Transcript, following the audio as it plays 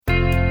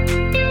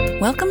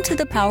Welcome to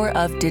the Power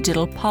of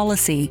Digital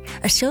Policy,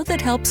 a show that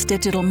helps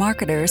digital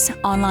marketers,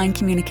 online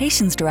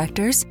communications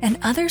directors, and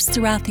others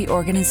throughout the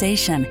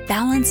organization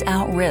balance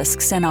out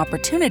risks and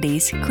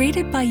opportunities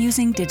created by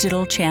using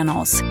digital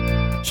channels.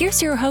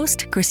 Here's your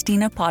host,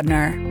 Christina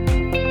Podner.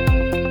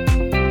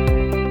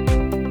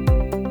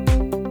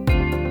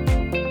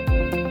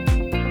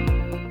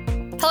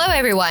 Hello,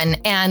 everyone,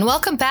 and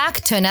welcome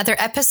back to another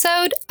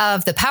episode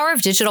of the Power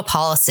of Digital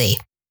Policy.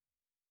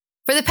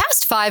 For the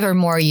past 5 or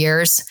more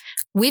years,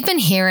 we've been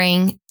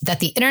hearing that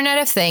the Internet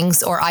of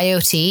Things, or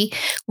IoT,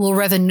 will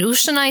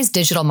revolutionize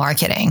digital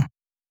marketing.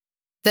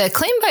 The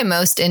claim by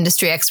most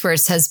industry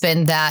experts has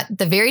been that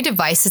the very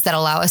devices that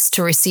allow us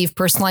to receive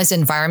personalized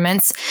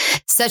environments,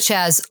 such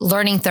as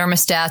learning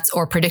thermostats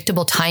or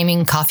predictable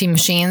timing coffee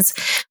machines,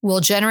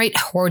 will generate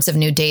hordes of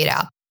new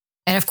data.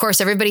 And of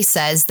course, everybody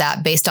says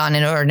that based on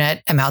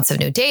inordinate amounts of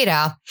new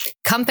data,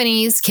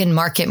 companies can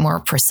market more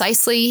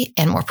precisely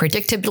and more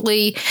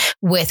predictably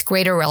with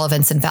greater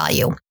relevance and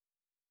value.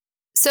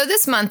 So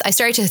this month, I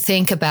started to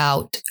think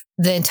about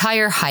the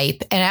entire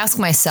hype and ask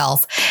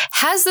myself,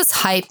 has this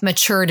hype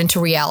matured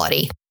into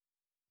reality?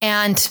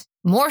 And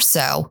more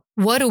so,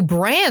 what do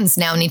brands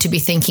now need to be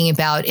thinking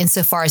about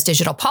insofar as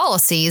digital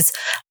policies,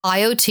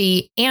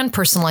 IoT, and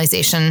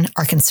personalization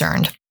are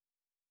concerned?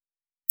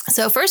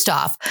 So first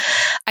off,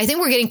 I think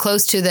we're getting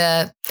close to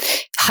the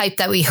hype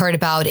that we heard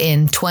about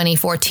in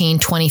 2014,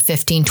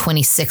 2015,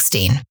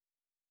 2016.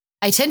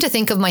 I tend to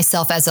think of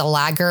myself as a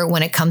lagger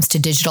when it comes to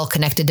digital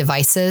connected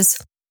devices.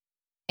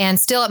 And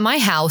still at my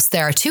house,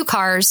 there are 2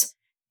 cars,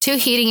 2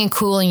 heating and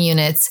cooling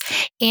units,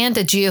 and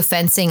a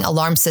geofencing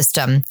alarm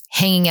system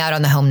hanging out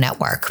on the home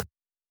network.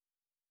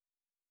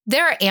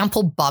 There are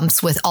ample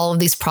bumps with all of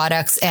these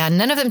products, and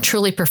none of them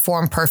truly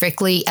perform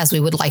perfectly as we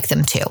would like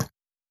them to.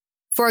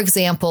 For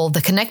example,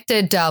 the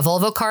connected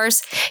Volvo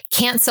cars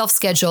can't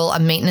self-schedule a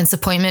maintenance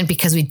appointment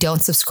because we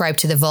don't subscribe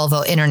to the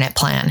Volvo internet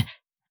plan,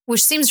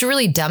 which seems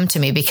really dumb to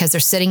me because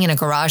they're sitting in a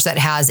garage that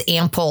has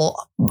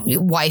ample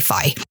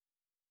Wi-Fi.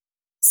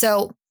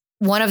 So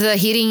one of the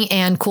heating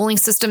and cooling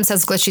systems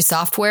has glitchy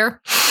software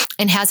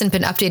and hasn't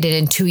been updated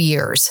in 2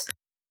 years.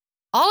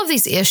 All of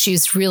these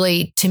issues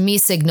really, to me,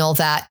 signal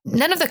that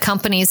none of the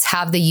companies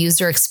have the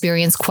user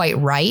experience quite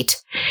right.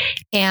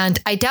 And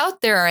I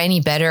doubt there are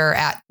any better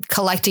at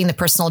collecting the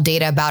personal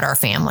data about our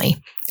family.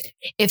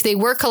 If they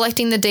were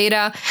collecting the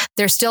data,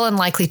 they're still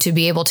unlikely to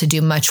be able to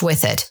do much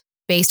with it,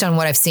 based on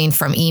what I've seen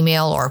from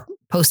email or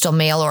postal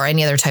mail or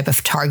any other type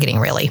of targeting,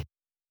 really.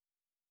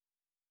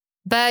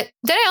 But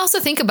then I also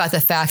think about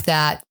the fact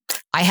that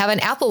I have an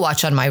Apple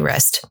Watch on my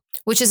wrist,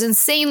 which is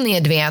insanely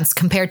advanced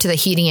compared to the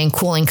heating and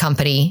cooling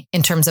company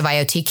in terms of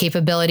IoT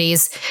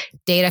capabilities,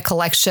 data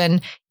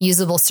collection,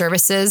 usable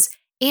services,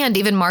 and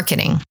even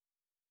marketing.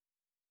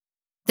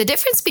 The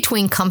difference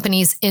between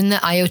companies in the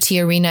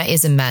IoT arena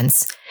is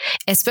immense,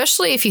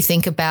 especially if you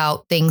think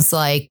about things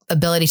like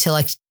ability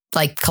to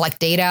collect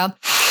data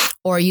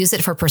or use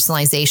it for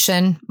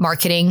personalization,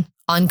 marketing,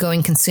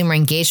 ongoing consumer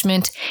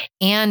engagement,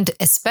 and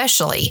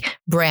especially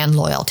brand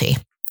loyalty.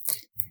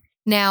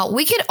 Now,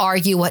 we could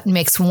argue what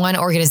makes one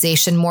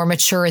organization more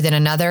mature than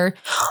another,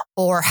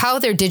 or how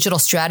their digital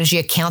strategy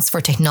accounts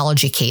for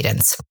technology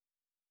cadence.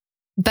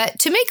 But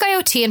to make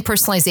IoT and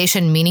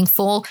personalization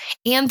meaningful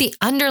and the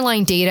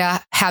underlying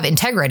data have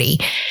integrity,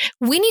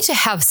 we need to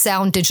have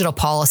sound digital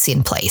policy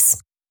in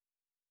place.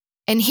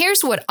 And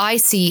here's what I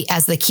see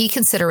as the key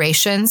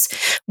considerations,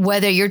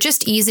 whether you're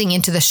just easing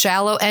into the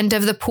shallow end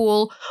of the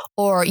pool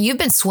or you've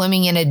been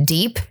swimming in it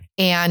deep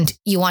and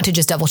you want to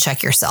just double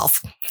check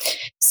yourself.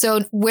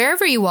 So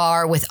wherever you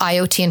are with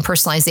IoT and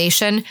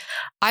personalization,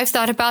 I've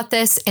thought about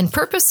this and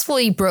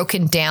purposefully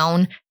broken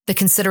down the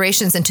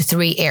considerations into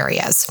 3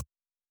 areas.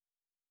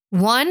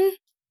 1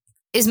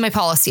 is my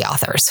policy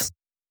authors.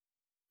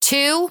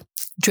 2,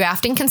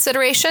 drafting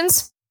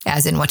considerations,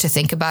 as in what to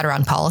think about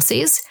around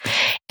policies.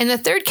 And the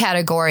 3rd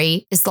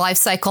category is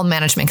lifecycle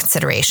management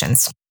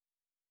considerations.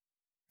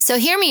 So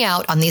hear me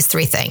out on these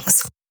 3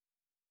 things.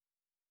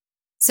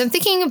 So I'm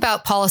thinking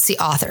about policy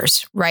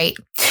authors, right?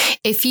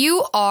 If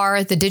you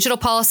are the digital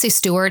policy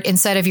steward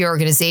inside of your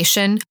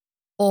organization,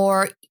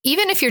 or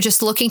even if you're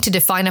just looking to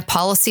define a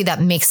policy that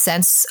makes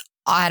sense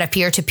at a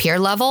peer-to-peer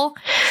level,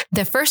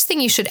 the first thing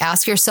you should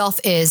ask yourself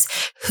is,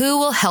 who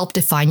will help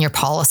define your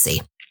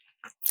policy?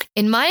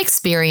 In my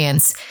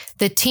experience,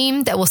 the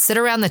team that will sit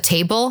around the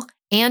table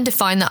and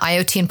define the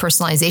IoT and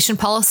personalization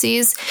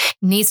policies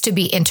needs to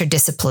be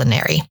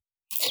interdisciplinary.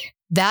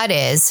 That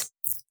is,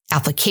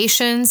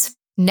 applications,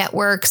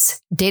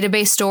 networks,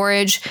 database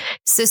storage,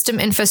 system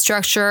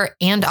infrastructure,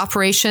 and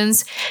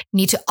operations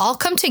need to all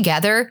come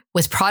together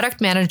with product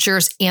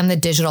managers and the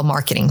digital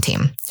marketing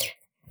team.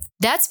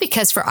 That's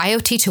because for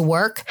IoT to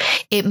work,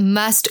 it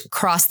must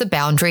cross the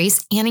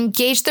boundaries and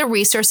engage the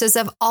resources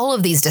of all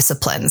of these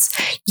disciplines.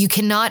 You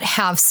cannot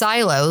have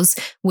silos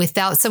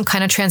without some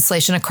kind of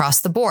translation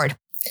across the board.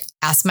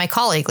 Ask my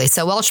colleague,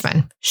 Lisa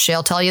Welchman.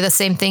 She'll tell you the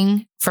same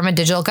thing from a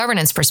digital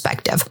governance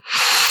perspective.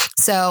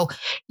 So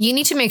you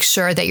need to make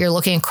sure that you're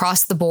looking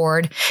across the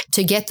board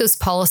to get those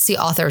policy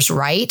authors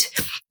right.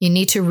 You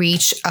need to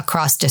reach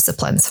across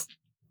disciplines.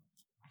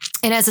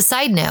 And as a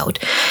side note,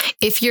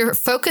 if you're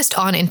focused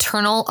on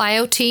internal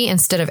IoT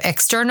instead of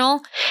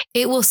external,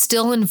 it will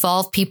still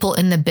involve people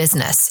in the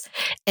business,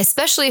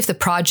 especially if the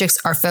projects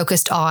are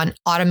focused on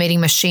automating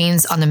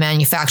machines on the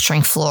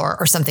manufacturing floor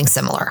or something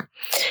similar.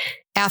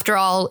 After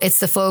all, it's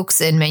the folks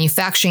in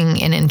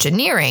manufacturing and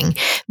engineering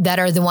that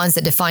are the ones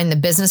that define the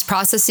business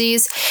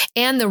processes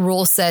and the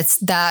rule sets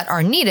that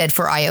are needed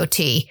for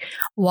IoT,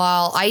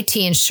 while IT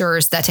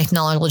ensures that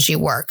technology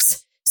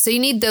works. So you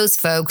need those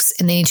folks,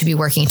 and they need to be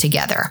working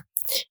together.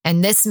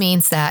 And this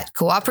means that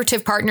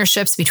cooperative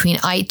partnerships between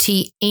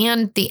IT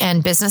and the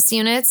end business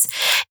units,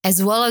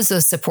 as well as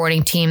those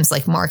supporting teams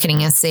like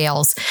marketing and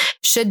sales,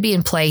 should be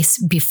in place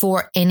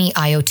before any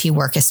IoT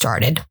work is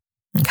started.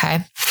 Okay.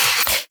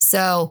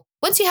 So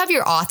once you have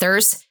your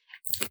authors,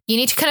 you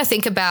need to kind of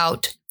think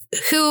about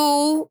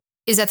who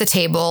is at the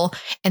table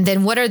and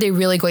then what are they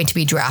really going to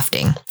be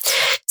drafting.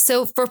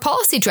 So for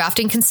policy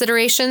drafting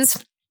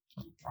considerations,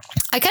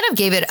 I kind of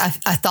gave it a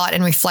thought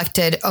and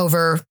reflected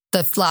over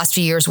the last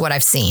few years what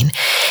I've seen.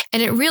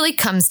 And it really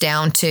comes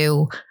down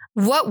to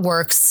what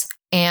works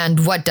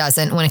and what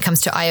doesn't when it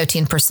comes to IoT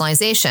and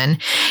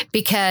personalization,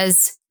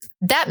 because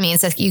that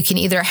means that you can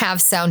either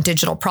have sound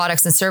digital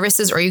products and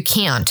services or you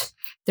can't.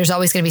 There's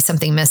always going to be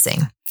something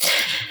missing.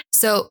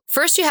 So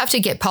first, you have to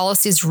get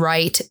policies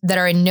right that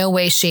are in no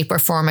way, shape, or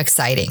form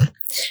exciting,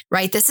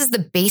 right? This is the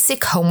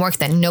basic homework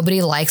that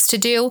nobody likes to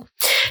do,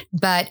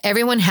 but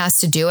everyone has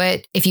to do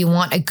it if you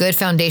want a good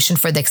foundation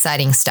for the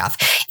exciting stuff.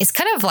 It's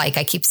kind of like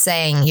I keep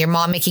saying, your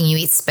mom making you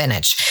eat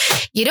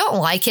spinach. You don't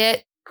like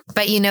it,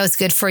 but you know it's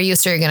good for you,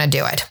 so you're going to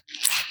do it.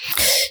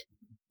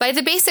 By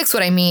the basics,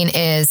 what I mean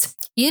is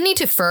you need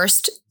to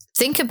first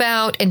think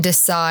about and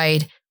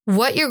decide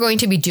what you're going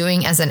to be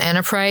doing as an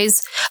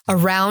enterprise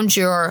around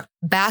your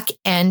back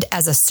end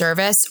as a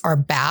service or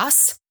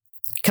BaaS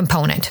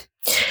component.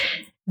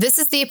 This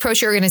is the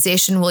approach your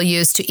organization will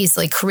use to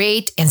easily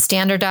create and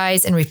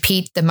standardize and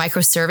repeat the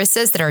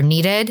microservices that are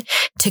needed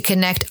to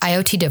connect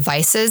IoT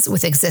devices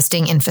with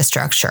existing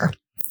infrastructure.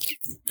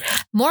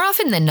 More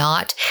often than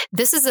not,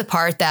 this is the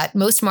part that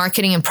most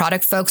marketing and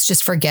product folks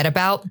just forget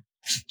about,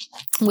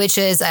 which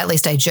is, at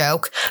least I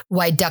joke,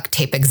 why duct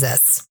tape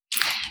exists.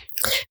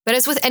 But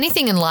as with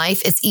anything in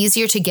life, it's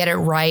easier to get it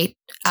right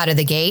out of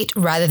the gate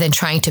rather than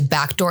trying to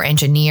backdoor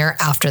engineer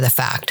after the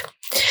fact.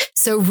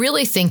 So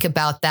really think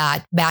about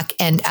that back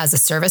end as a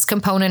service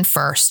component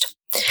first.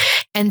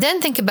 And then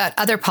think about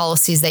other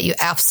policies that you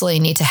absolutely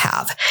need to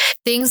have.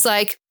 Things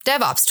like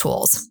DevOps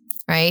tools,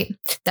 right?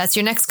 That's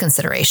your next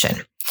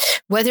consideration.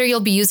 Whether you'll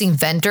be using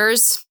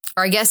vendors,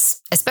 or I guess,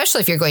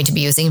 especially if you're going to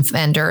be using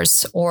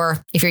vendors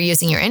or if you're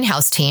using your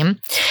in-house team,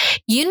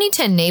 you need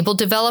to enable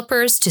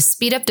developers to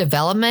speed up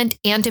development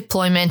and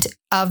deployment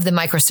of the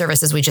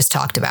microservices we just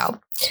talked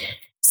about.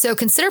 So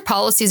consider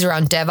policies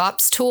around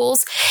DevOps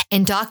tools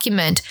and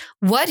document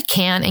what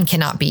can and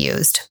cannot be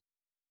used.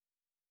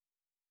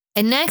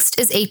 And next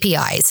is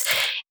APIs.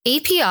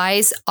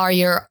 APIs are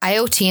your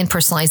IoT and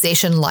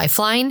personalization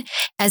lifeline,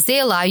 as they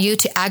allow you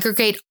to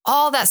aggregate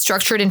all that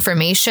structured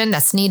information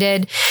that's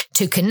needed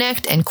to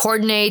connect and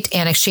coordinate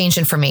and exchange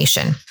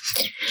information.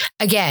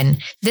 Again,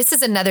 this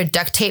is another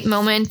duct tape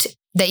moment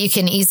that you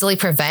can easily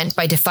prevent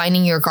by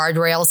defining your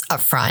guardrails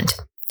up front.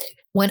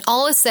 When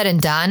all is said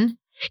and done,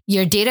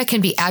 your data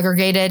can be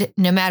aggregated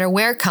no matter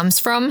where it comes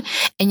from,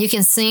 and you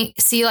can see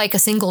like a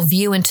single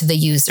view into the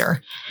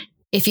user.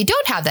 If you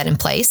don't have that in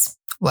place,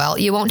 well,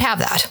 you won't have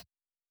that.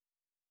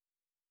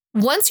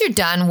 Once you're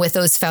done with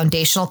those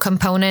foundational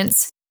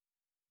components,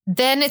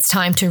 then it's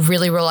time to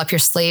really roll up your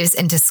sleeves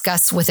and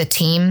discuss with a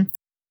team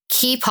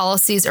key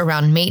policies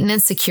around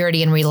maintenance,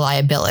 security, and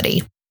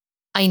reliability.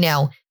 I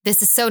know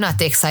this is so not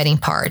the exciting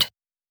part,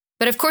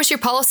 but of course your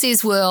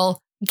policies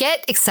will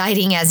get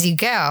exciting as you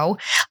go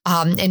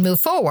and move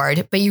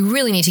forward, but you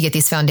really need to get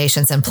these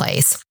foundations in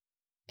place.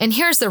 And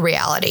here's the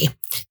reality.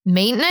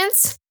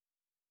 Maintenance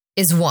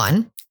is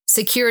one.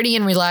 Security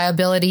and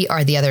reliability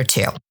are the other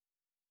two.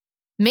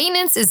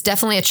 Maintenance is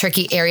definitely a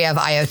tricky area of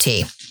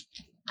IoT.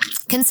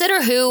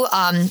 Consider who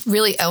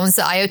really owns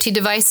the IoT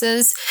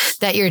devices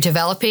that you're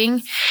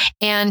developing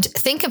and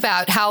think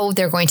about how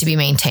they're going to be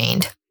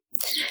maintained.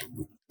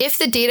 If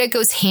the data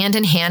goes hand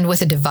in hand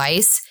with a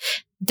device,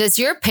 does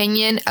your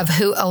opinion of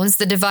who owns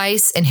the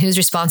device and who's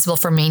responsible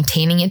for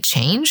maintaining it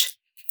change?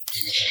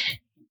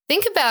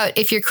 Think about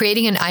if you're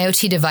creating an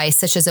IoT device,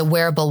 such as a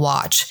wearable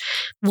watch.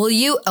 Will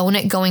you own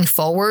it going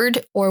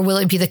forward, or will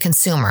it be the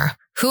consumer?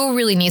 Who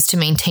really needs to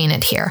maintain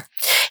it here?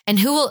 And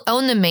who will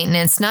own the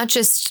maintenance, not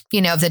just,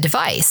 of the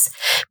device,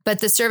 but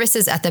the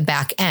services at the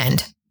back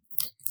end?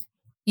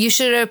 You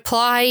should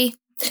apply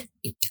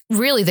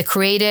really the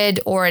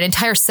created or an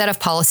entire set of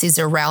policies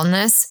around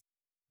this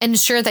and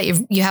ensure that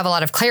you have a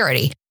lot of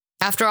clarity.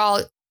 After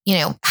all,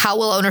 how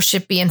will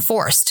ownership be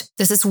enforced?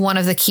 This is one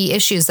of the key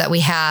issues that we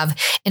have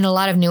in a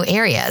lot of new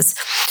areas.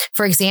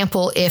 For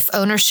example, if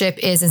ownership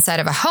is inside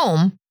of a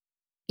home,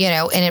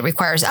 and it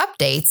requires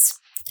updates,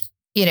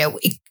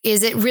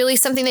 is it really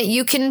something that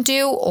you can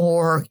do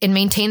and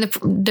maintain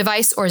the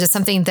device, or is it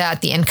something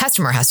that the end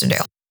customer has to do?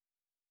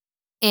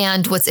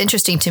 And what's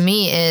interesting to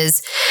me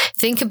is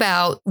think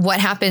about what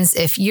happens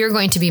if you're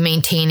going to be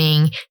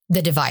maintaining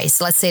the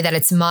device. Let's say that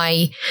it's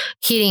my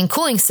heating and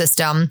cooling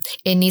system.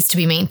 It needs to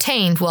be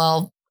maintained.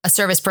 Well, a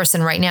service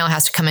person right now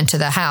has to come into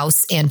the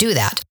house and do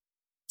that.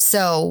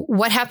 So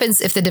what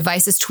happens if the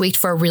device is tweaked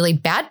for a really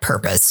bad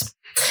purpose?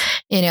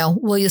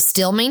 Will you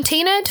still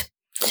maintain it?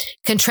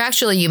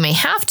 Contractually, you may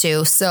have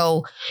to.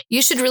 So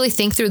you should really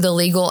think through the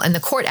legal and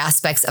the court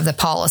aspects of the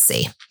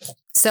policy.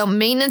 So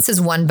maintenance is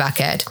one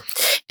bucket.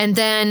 And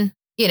then,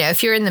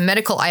 if you're in the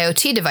medical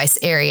IoT device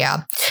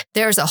area,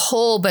 there's a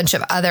whole bunch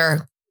of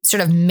other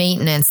sort of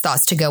maintenance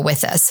thoughts to go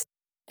with this,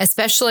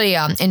 especially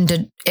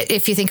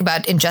if you think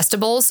about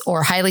ingestibles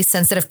or highly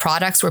sensitive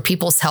products where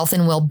people's health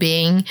and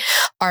well-being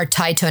are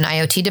tied to an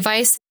IoT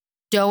device.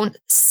 Don't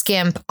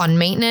skimp on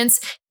maintenance.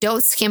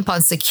 Don't skimp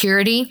on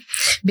security,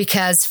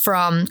 because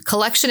from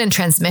collection and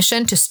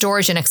transmission to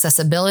storage and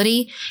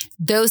accessibility,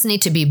 those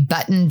need to be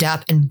buttoned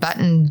up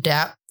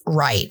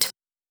right.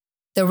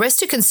 The risk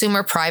to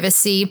consumer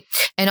privacy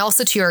and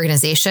also to your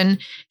organization,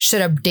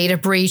 should a data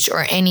breach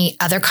or any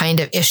other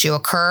kind of issue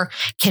occur,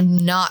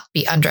 cannot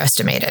be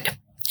underestimated.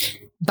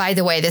 By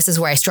the way, this is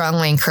where I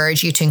strongly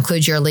encourage you to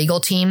include your legal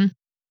team.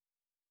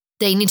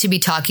 They need to be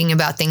talking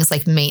about things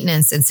like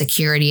maintenance and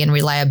security and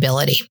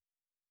reliability.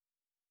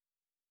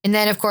 And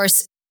then, of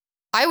course,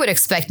 I would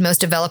expect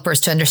most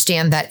developers to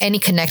understand that any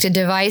connected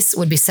device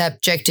would be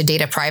subject to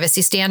data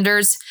privacy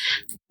standards,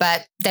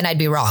 but then I'd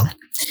be wrong.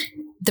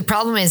 The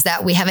problem is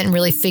that we haven't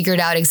really figured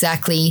out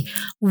exactly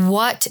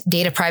what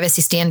data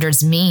privacy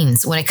standards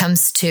means when it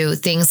comes to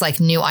things like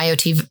new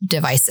IoT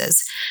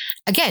devices.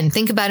 Again,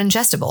 think about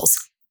ingestibles.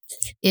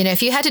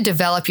 If you had to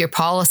develop your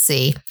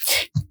policy,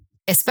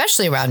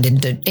 especially around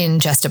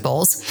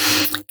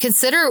ingestibles,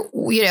 consider,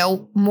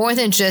 more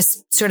than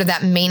just sort of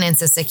that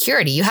maintenance and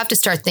security. You have to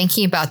start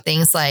thinking about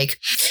things like,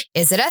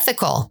 is it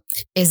ethical?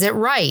 Is it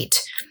right?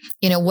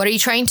 What are you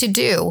trying to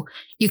do?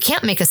 You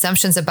can't make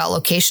assumptions about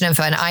location of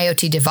an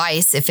IoT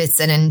device if it's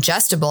an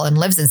ingestible and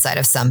lives inside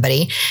of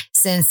somebody,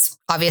 since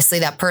obviously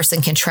that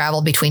person can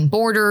travel between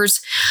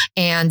borders,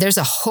 and there's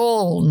a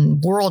whole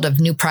world of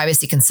new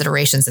privacy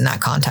considerations in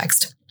that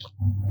context.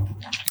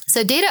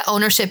 So data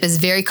ownership is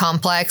very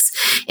complex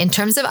in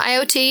terms of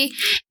IoT.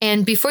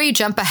 And before you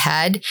jump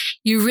ahead,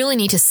 you really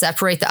need to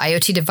separate the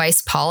IoT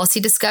device policy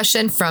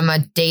discussion from a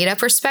data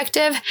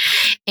perspective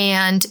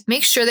and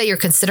make sure that you're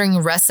considering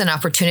risks and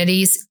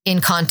opportunities in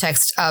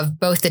context of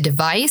both the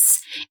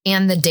device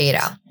and the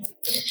data.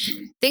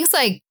 Things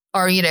like,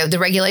 the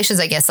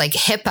regulations, I guess, like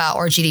HIPAA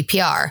or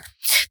GDPR,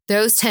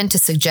 those tend to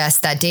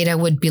suggest that data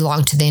would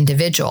belong to the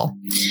individual.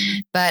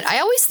 But I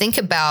always think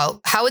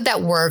about how would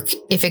that work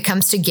if it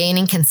comes to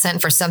gaining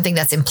consent for something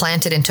that's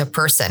implanted into a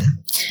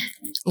person,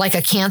 like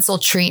a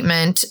canceled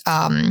treatment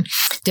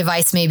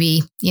device.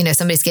 Maybe,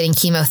 somebody's getting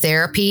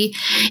chemotherapy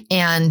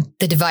and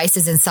the device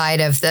is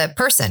inside of the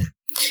person.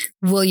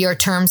 Will your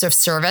terms of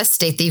service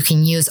state that you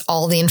can use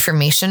all the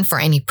information for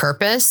any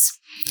purpose?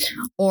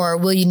 Or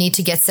will you need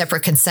to get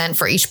separate consent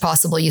for each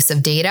possible use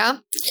of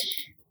data?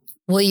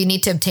 Will you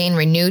need to obtain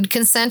renewed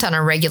consent on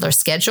a regular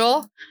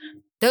schedule?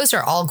 Those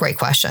are all great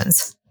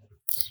questions.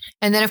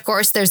 And then, of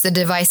course, there's the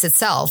device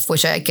itself,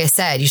 which, like I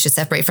said, you should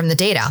separate from the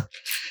data.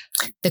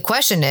 The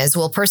question is,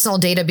 will personal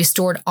data be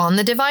stored on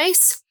the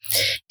device?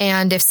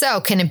 And if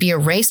so, can it be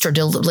erased or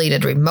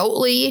deleted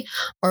remotely?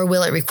 Or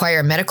will it require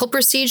a medical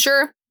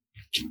procedure?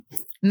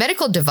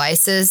 Medical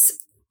devices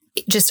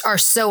just are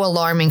so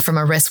alarming from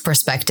a risk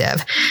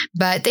perspective,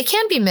 but they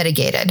can be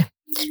mitigated.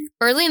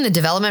 Early in the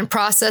development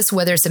process,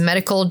 whether it's a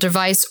medical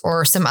device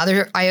or some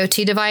other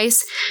IoT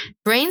device,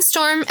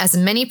 brainstorm as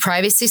many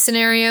privacy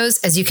scenarios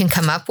as you can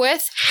come up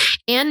with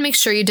and make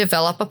sure you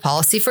develop a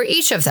policy for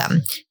each of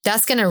them.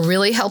 That's going to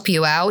really help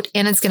you out,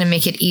 and it's going to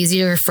make it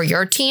easier for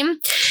your team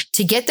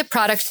to get the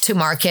product to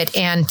market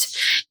and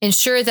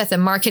ensure that the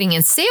marketing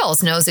and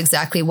sales knows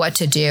exactly what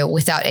to do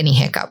without any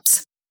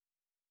hiccups.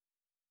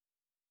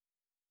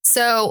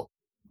 So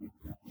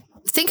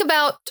think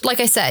about, like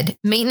I said,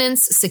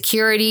 maintenance,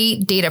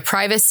 security, data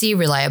privacy,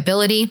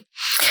 reliability.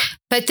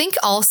 But think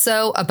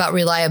also about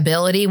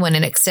reliability when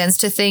it extends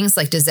to things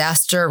like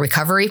disaster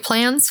recovery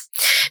plans,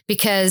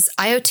 because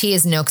IoT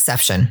is no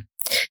exception.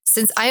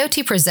 Since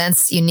IoT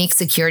presents unique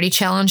security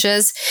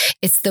challenges,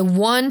 it's the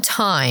one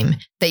time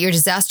that your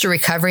disaster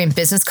recovery and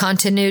business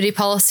continuity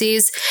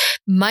policies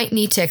might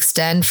need to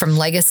extend from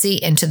legacy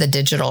into the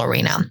digital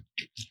arena.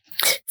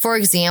 For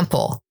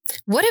example,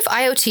 what if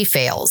IoT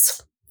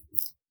fails?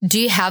 Do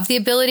you have the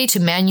ability to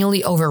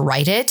manually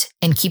overwrite it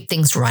and keep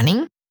things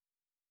running?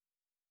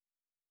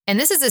 And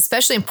this is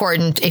especially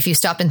important if you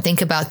stop and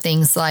think about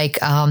things like,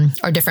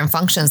 or different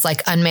functions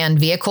like unmanned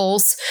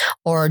vehicles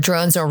or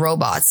drones or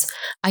robots.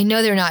 I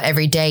know they're not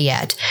every day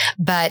yet,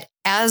 but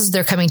as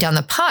they're coming down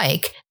the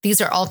pike,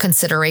 These are all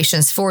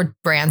considerations for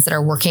brands that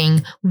are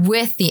working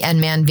with the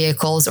unmanned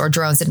vehicles or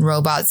drones and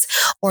robots,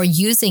 or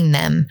using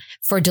them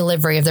for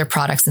delivery of their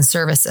products and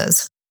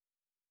services.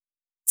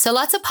 So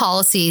lots of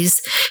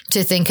policies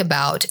to think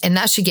about, and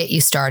that should get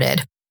you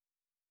started.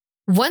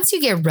 Once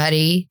you get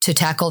ready to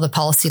tackle the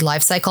policy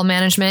lifecycle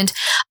management,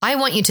 I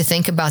want you to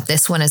think about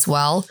this one as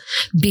well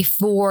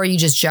before you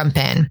just jump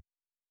in.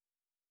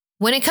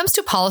 When it comes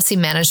to policy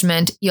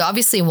management, you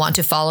obviously want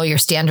to follow your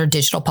standard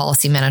digital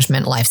policy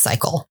management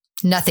lifecycle.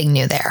 Nothing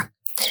new there.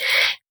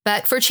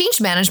 But for change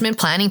management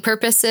planning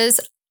purposes,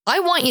 I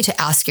want you to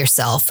ask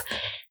yourself,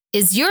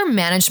 is your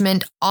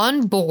management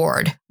on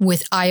board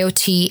with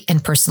IoT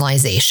and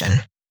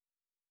personalization?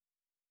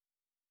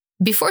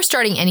 Before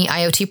starting any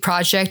IoT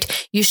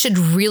project, you should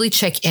really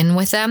check in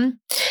with them.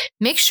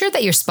 Make sure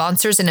that your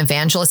sponsors and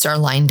evangelists are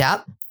lined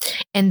up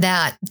and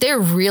that they're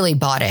really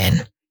bought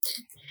in.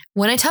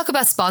 When I talk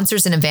about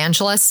sponsors and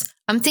evangelists,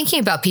 I'm thinking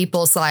about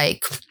people's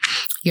like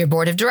your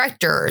board of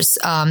directors,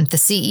 the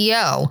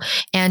CEO,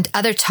 and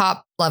other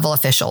top level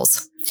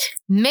officials.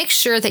 Make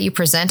sure that you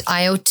present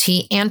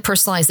IoT and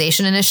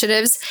personalization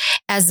initiatives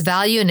as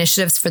value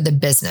initiatives for the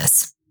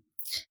business.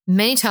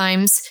 Many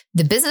times,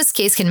 the business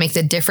case can make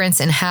the difference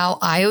in how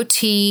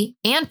IoT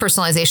and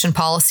personalization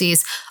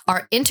policies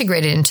are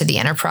integrated into the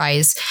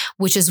enterprise,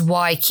 which is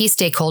why key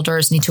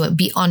stakeholders need to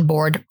be on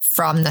board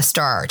from the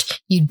start.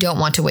 You don't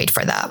want to wait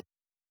for that.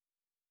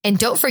 And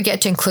don't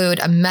forget to include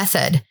a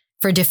method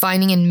for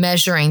defining and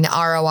measuring the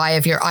ROI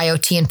of your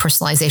IoT and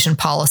personalization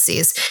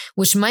policies,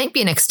 which might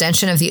be an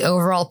extension of the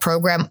overall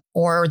program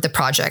or the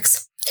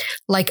projects.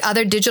 Like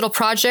other digital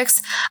projects,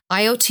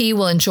 IoT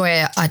will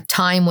enjoy a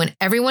time when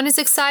everyone is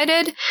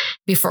excited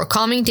before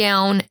calming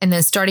down and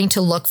then starting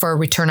to look for a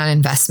return on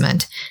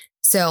investment.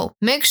 So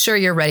make sure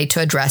you're ready to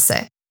address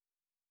it.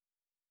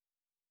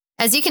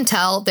 As you can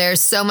tell,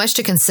 there's so much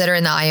to consider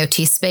in the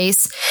IoT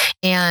space,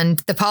 and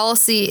the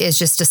policy is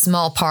just a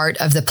small part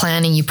of the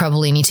planning you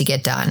probably need to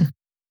get done.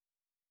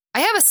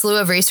 I have a slew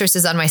of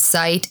resources on my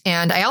site,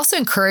 and I also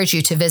encourage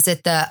you to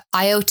visit the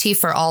IoT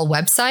for All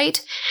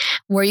website,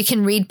 where you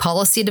can read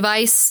policy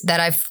advice that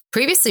I've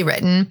previously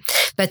written,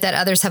 but that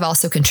others have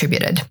also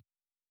contributed.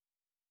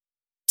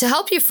 To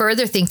help you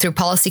further think through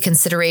policy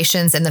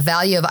considerations and the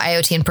value of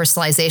IoT and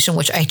personalization,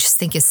 which I just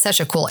think is such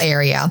a cool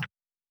area,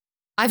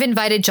 I've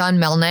invited John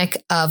Melnick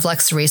of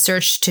Lex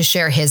Research to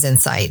share his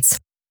insights.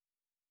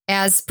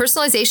 As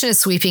personalization is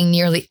sweeping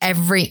nearly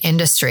every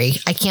industry,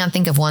 I can't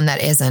think of one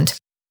that isn't.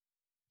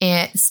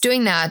 And it's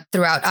doing that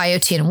throughout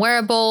IoT and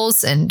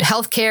wearables and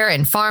healthcare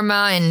and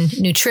pharma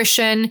and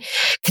nutrition,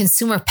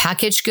 consumer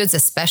packaged goods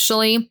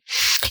especially,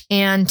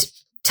 and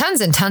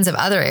tons of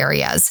other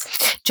areas.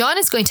 John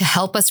is going to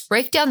help us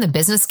break down the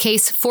business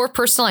case for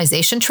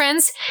personalization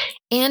trends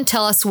and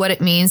tell us what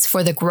it means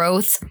for the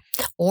growth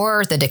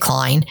or the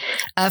decline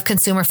of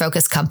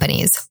consumer-focused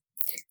companies.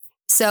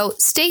 So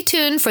stay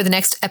tuned for the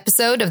next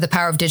episode of The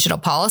Power of Digital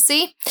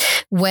Policy,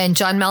 when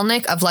John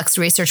Melnick of Lex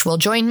Research will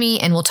join me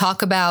and we'll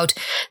talk about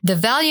the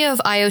value of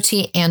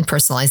IoT and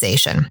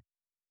personalization.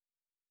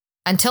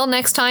 Until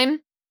next time,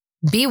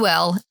 be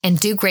well and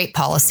do great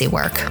policy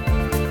work.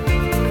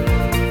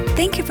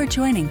 Thank you for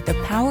joining The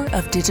Power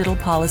of Digital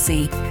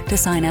Policy. To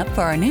sign up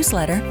for our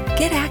newsletter,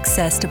 get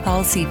access to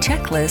policy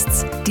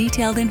checklists,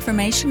 detailed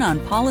information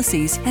on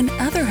policies, and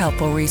other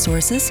helpful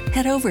resources,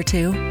 head over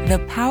to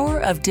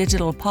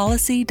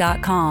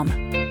thepowerofdigitalpolicy.com.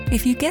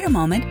 If you get a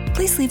moment,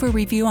 please leave a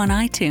review on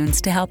iTunes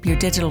to help your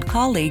digital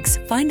colleagues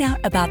find out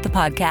about the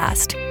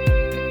podcast.